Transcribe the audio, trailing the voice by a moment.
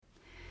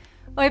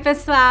Oi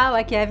pessoal,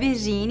 aqui é a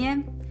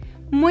Virgínia.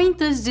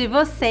 Muitos de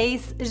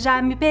vocês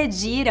já me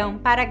pediram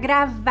para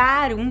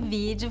gravar um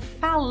vídeo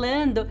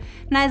falando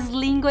nas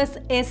línguas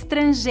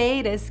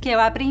estrangeiras que eu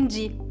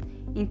aprendi.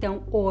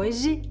 Então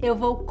hoje eu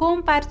vou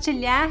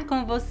compartilhar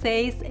com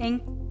vocês em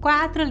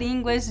 4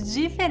 línguas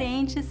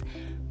diferentes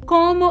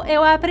como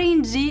eu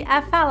aprendi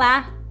a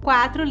falar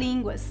 4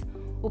 línguas.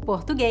 O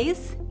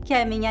português, que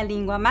é a minha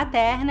língua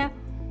materna,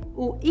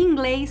 o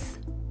inglês,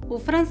 o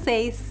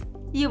francês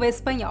e o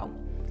espanhol.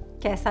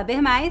 Quer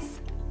saber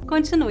mais?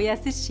 Continue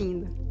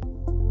assistindo.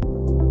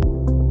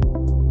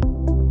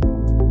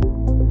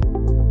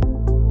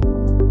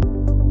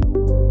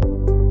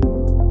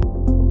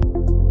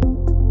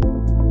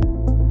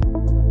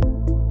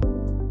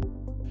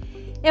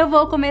 Eu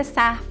vou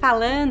começar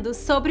falando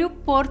sobre o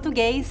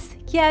português,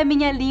 que é a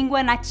minha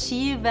língua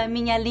nativa,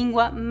 minha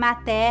língua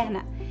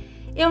materna.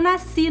 Eu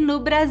nasci no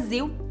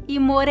Brasil e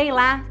morei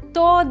lá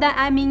toda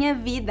a minha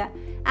vida,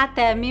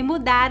 até me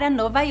mudar a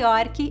Nova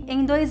York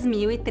em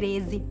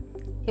 2013.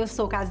 Eu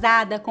sou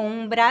casada com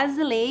um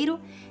brasileiro,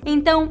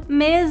 então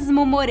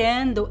mesmo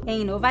morando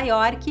em Nova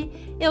York,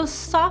 eu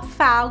só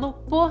falo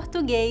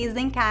português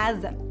em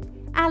casa.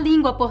 A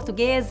língua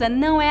portuguesa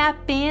não é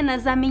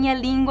apenas a minha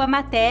língua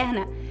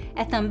materna,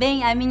 é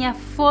também a minha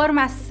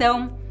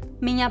formação,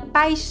 minha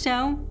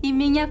paixão e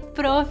minha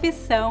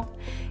profissão.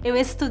 Eu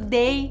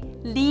estudei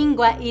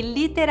língua e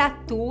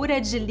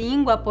literatura de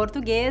língua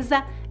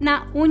portuguesa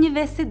na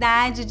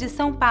Universidade de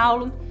São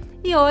Paulo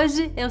e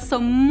hoje eu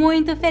sou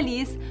muito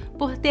feliz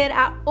por ter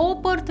a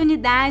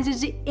oportunidade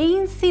de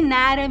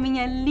ensinar a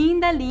minha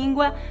linda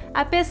língua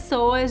a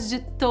pessoas de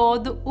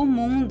todo o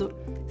mundo.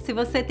 Se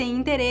você tem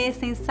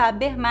interesse em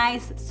saber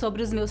mais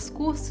sobre os meus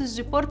cursos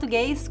de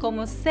português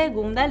como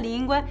segunda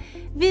língua,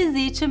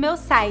 visite o meu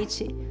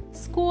site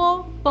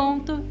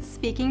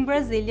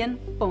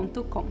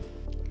school.speakingbrasilian.com.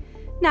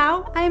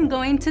 Now I'm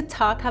going to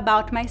talk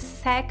about my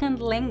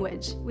second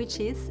language, which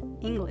is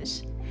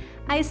English.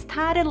 I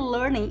started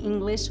learning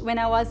English when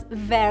I was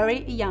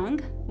very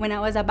young, when I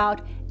was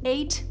about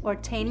 8 or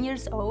 10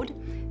 years old,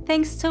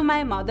 thanks to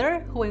my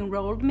mother who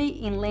enrolled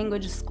me in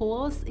language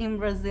schools in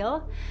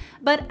Brazil.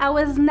 But I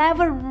was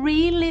never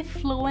really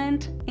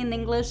fluent in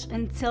English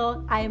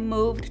until I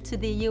moved to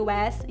the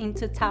US in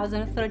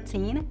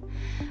 2013.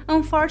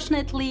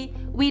 Unfortunately,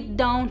 we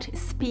don't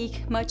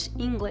speak much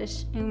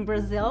English in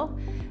Brazil.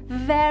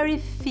 Very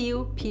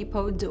few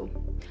people do.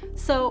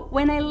 So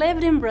when I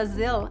lived in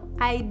Brazil,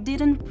 I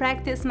didn't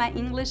practice my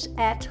English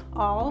at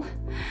all.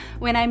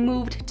 When I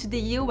moved to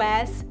the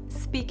US,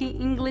 speaking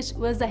English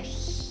was a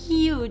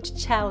huge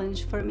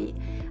challenge for me.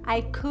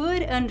 I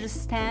could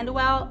understand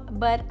well,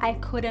 but I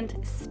couldn't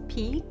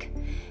speak.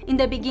 In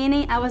the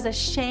beginning, I was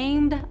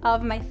ashamed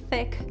of my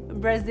thick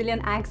Brazilian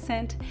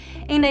accent,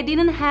 and I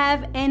didn't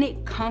have any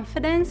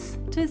confidence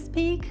to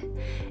speak.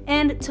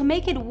 And to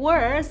make it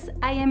worse,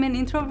 I am an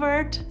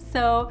introvert,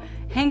 so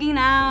hanging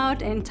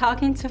out and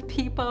talking to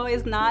people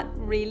is not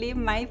really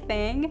my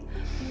thing.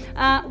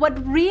 What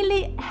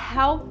really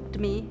helped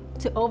me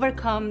to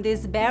overcome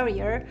this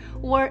barrier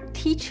were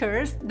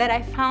teachers that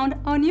I found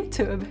on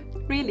YouTube.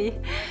 Really.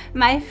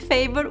 My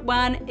favorite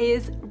one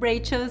is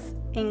Rachel's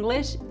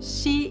English.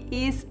 She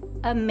is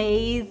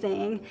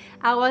amazing.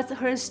 I was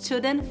her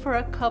student for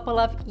a couple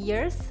of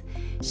years.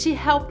 She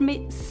helped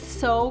me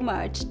so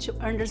much to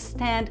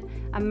understand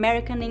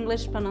American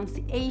English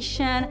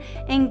pronunciation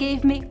and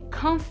gave me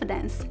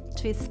confidence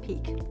to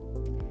speak.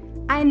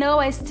 I know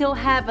I still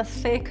have a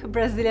thick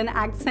Brazilian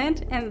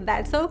accent, and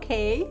that's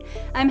okay.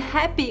 I'm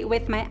happy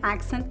with my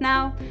accent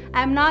now.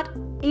 I'm not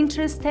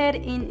interested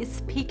in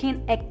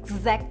speaking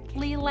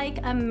exactly like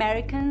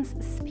Americans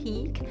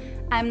speak.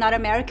 I'm not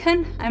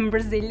American, I'm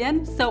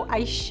Brazilian, so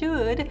I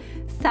should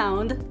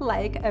sound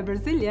like a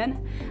Brazilian.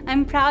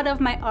 I'm proud of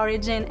my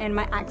origin and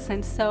my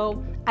accent,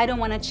 so I don't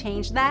want to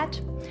change that.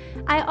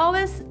 I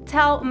always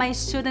tell my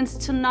students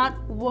to not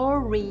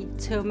worry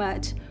too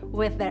much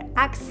with their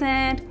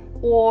accent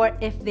or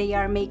if they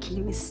are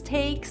making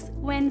mistakes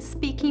when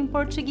speaking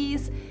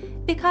Portuguese,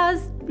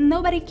 because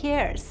nobody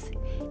cares.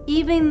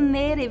 Even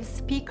native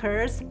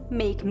speakers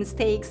make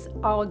mistakes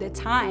all the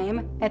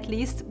time, at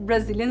least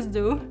Brazilians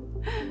do.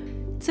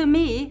 To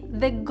me,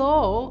 the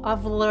goal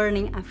of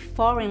learning a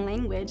foreign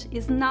language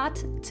is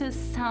not to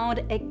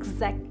sound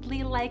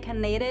exactly like a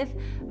native,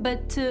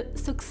 but to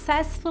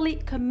successfully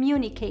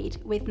communicate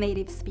with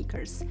native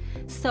speakers.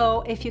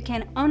 So if you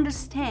can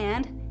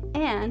understand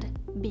and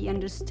be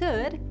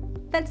understood,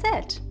 that's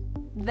it.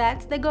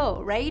 That's the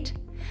goal, right?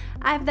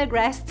 I've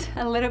digressed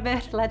a little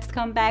bit. Let's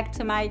come back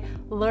to my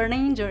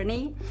learning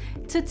journey.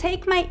 To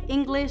take my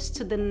English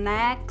to the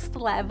next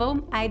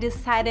level, I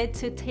decided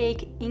to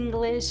take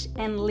English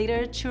and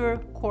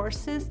literature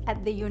courses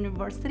at the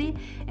university,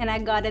 and I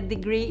got a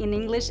degree in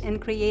English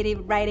and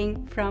creative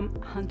writing from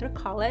Hunter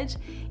College.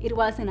 It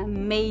was an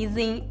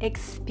amazing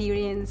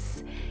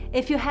experience.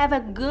 If you have a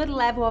good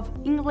level of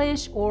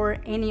English or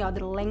any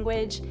other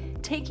language,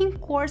 taking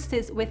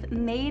courses with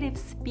native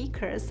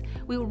speakers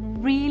will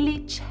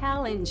really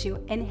challenge you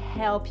and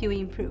help you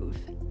improve.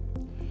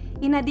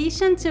 In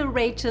addition to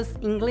Rachel's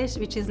English,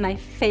 which is my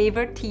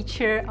favorite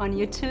teacher on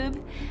YouTube,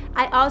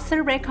 I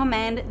also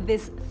recommend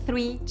these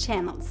 3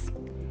 channels.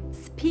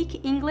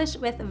 Speak English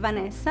with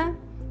Vanessa,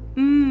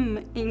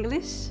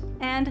 English,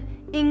 and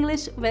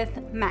English with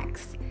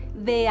Max.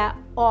 They are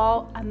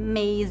all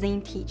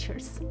amazing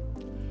teachers.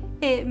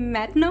 Et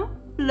maintenant,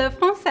 le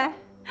français.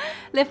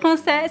 Le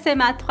français, c'est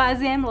ma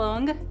 3e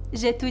langue.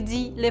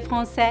 J'étudie le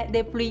français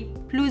depuis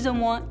plus ou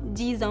moins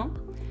 10 ans.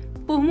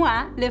 Pour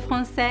moi, le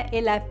français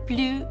est la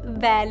plus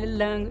belle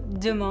langue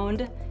du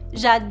monde.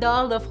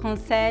 J'adore le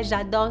français,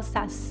 j'adore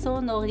sa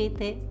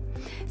sonorité.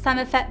 Ça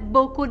me fait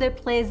beaucoup de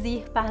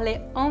plaisir parler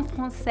en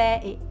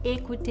français et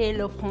écouter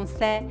le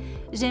français.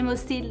 J'aime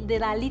aussi de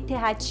la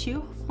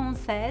littérature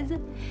française.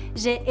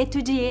 J'ai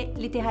étudié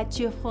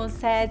littérature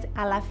française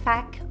à la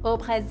fac au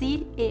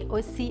Brésil et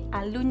aussi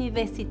à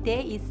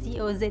l'université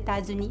ici aux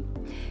États-Unis.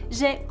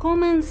 J'ai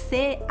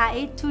commencé à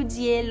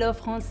étudier le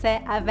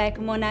français avec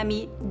mon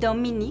ami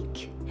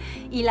Dominique.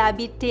 Il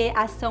habitait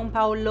à São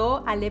Paulo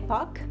à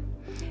l'époque.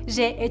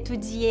 J'ai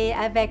étudié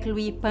avec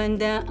lui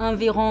pendant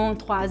environ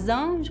 3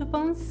 ans, je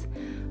pense.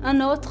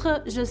 Un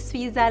autre, je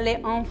suis allée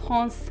en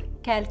France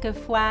quelques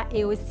fois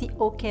et aussi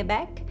au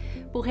Québec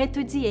pour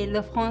étudier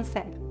le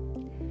français.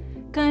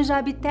 Quand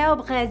j'habitais au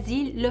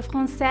Brésil, le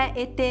français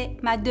était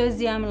ma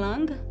 2e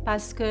langue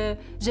parce que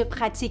je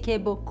pratiquais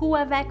beaucoup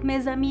avec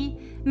mes amis,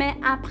 mais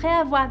après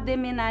avoir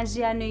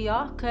déménagé à New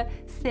York,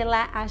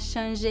 cela a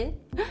changé.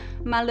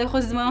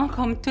 Malheureusement,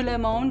 comme tout le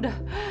monde,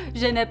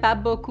 je n'ai pas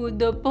beaucoup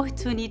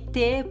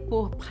d'opportunités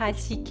pour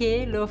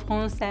pratiquer le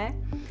français.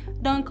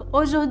 Donc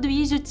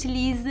aujourd'hui,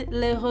 j'utilise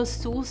les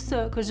ressources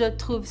que je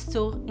trouve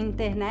sur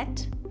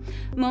Internet.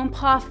 Mon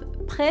prof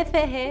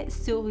préféré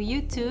sur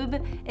YouTube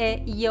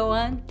est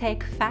Johan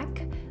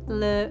TechFac,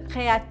 le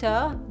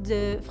créateur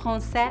de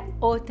français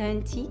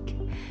authentique.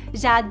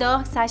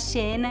 J'adore sa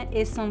chaîne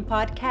et son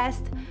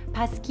podcast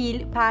parce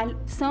qu'il parle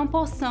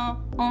 100%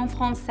 en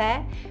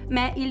français,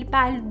 mais il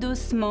parle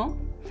doucement.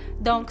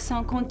 Donc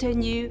son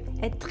contenu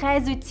est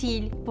très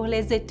utile pour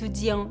les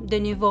étudiants de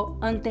niveau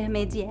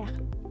intermédiaire.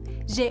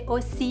 J'ai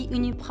aussi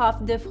une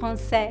prof de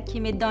français qui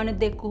me donne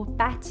des cours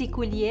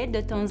particuliers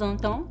de temps en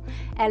temps.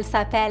 Elle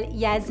s'appelle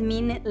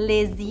Yasmine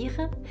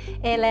Lésir.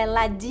 Elle est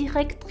la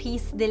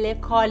directrice de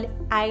l'école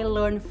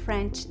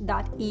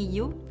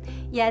iLearnFrench.eu.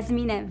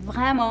 Yasmine est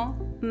vraiment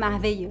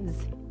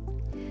merveilleuse.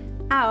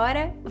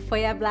 Ahora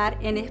voy a hablar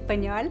en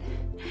español.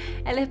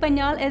 El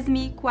español es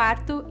mi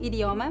 4º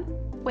idioma.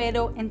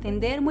 Puedo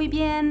entender muy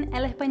bien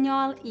el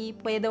español y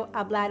puedo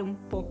hablar un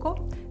poco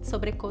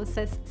sobre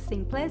cosas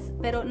simples,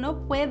 pero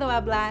no puedo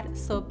hablar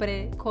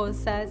sobre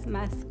cosas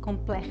más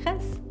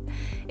complejas.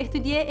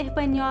 Estudié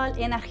español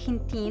en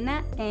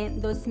Argentina en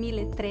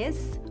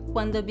 2003,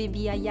 cuando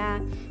vivía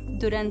allá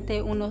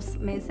durante unos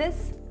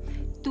meses.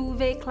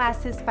 Tuve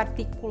clases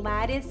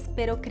particulares,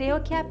 pero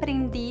creo que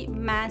aprendí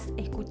más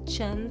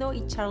escuchando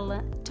y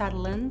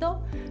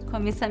charlando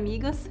con mis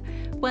amigos.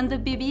 Cuando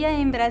vivía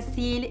en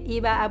Brasil,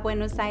 iba a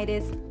Buenos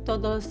Aires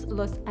todos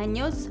los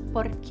años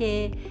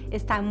porque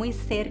está muy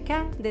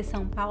cerca de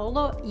São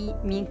Paulo y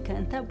me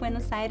encanta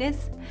Buenos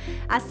Aires.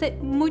 Hace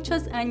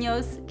muchos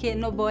años que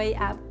no voy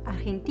a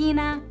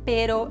Argentina,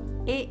 pero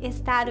he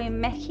estado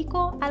en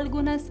México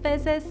algunas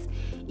veces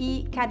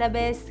y cada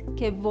vez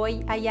que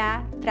voy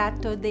allá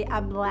trato de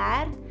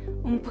hablar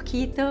un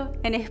poquito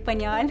en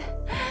español.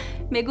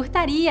 Me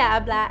gustaría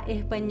hablar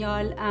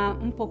español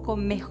un poco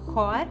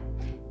mejor,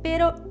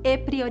 pero he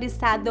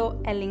priorizado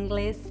el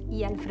inglés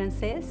y el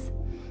francés.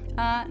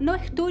 No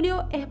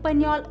estudio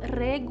español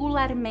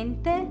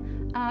regularmente,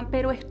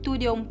 pero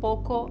estudio un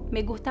poco.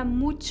 Me gusta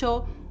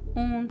mucho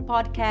un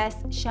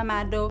podcast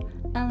llamado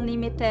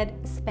Unlimited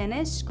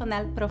Spanish con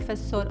el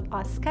profesor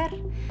Oscar.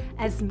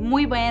 Es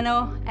muy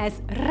bueno,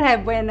 es re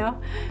bueno,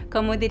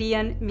 como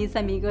dirían mis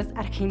amigos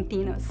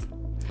argentinos.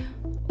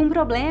 Un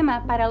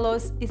problema para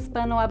los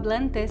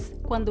hispanohablantes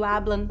cuando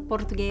hablan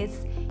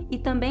portugués y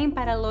también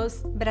para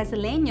los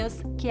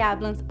brasileños que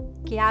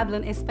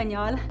hablan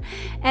español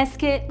es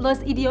que los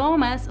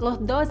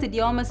dos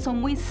idiomas son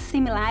muy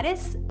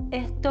similares.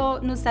 Esto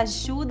nos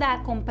ayuda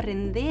a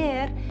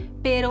comprender,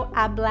 pero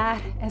hablar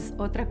es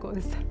otra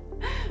cosa.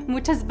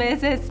 Muchas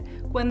veces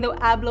cuando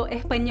hablo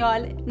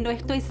español no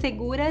estoy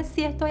segura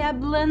si estoy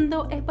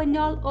hablando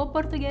español o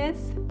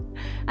portugués.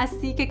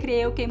 Así que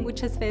creo que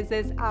muchas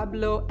veces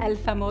hablo el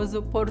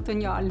famoso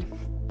portuñol.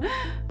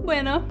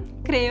 Bueno,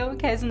 creo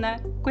que es una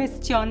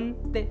cuestión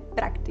de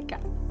práctica.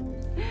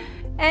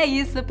 É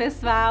isso,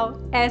 pessoal.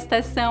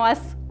 Estas são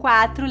as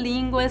 4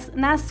 línguas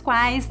nas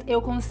quais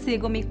eu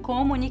consigo me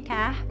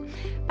comunicar.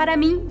 Para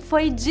mim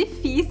foi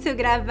difícil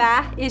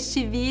gravar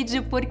este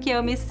vídeo porque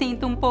eu me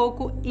sinto um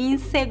pouco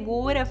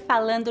insegura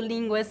falando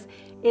línguas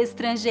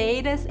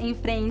estrangeiras em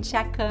frente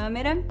à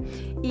câmera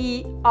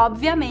e,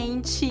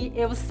 obviamente,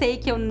 eu sei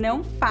que eu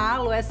não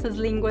falo essas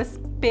línguas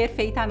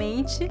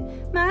perfeitamente,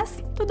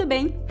 mas tudo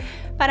bem.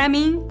 Para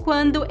mim,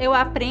 quando eu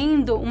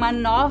aprendo uma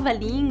nova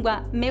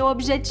língua, meu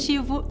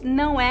objetivo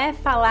não é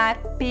falar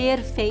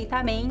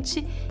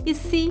perfeitamente, e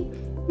sim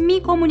me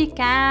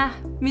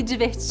comunicar, me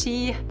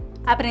divertir,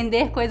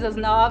 aprender coisas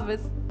novas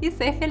e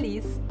ser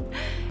feliz.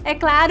 É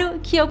claro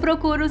que eu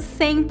procuro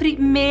sempre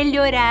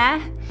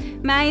melhorar,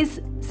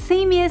 mas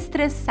sem me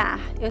estressar.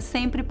 Eu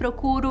sempre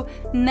procuro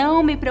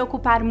não me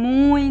preocupar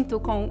muito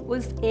com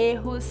os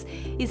erros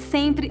e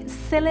sempre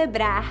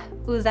celebrar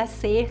os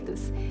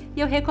acertos.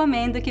 E eu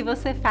recomendo que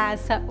você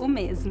faça o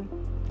mesmo.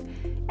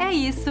 É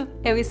isso,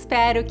 eu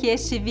espero que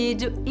este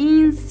vídeo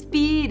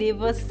inspire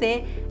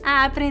você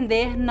a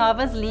aprender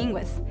novas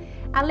línguas.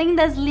 Além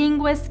das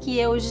línguas que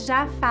eu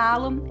já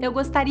falo, eu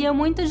gostaria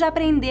muito de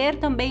aprender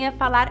também a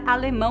falar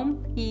alemão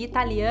e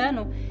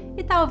italiano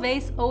e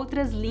talvez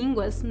outras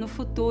línguas no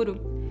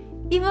futuro.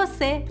 E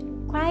você?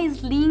 Quais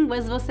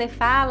línguas você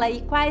fala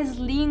e quais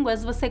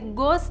línguas você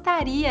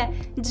gostaria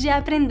de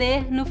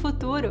aprender no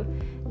futuro?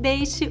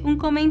 Deixe um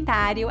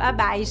comentário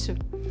abaixo.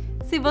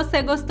 Se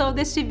você gostou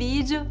deste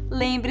vídeo,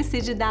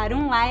 lembre-se de dar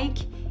um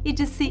like e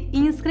de se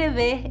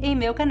inscrever em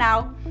meu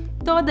canal.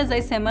 Todas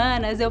as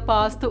semanas eu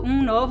posto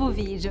um novo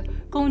vídeo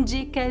com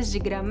dicas de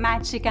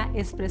gramática,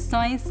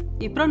 expressões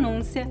e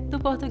pronúncia do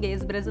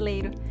português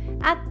brasileiro.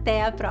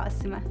 Até a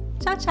próxima!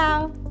 Tchau,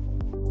 tchau!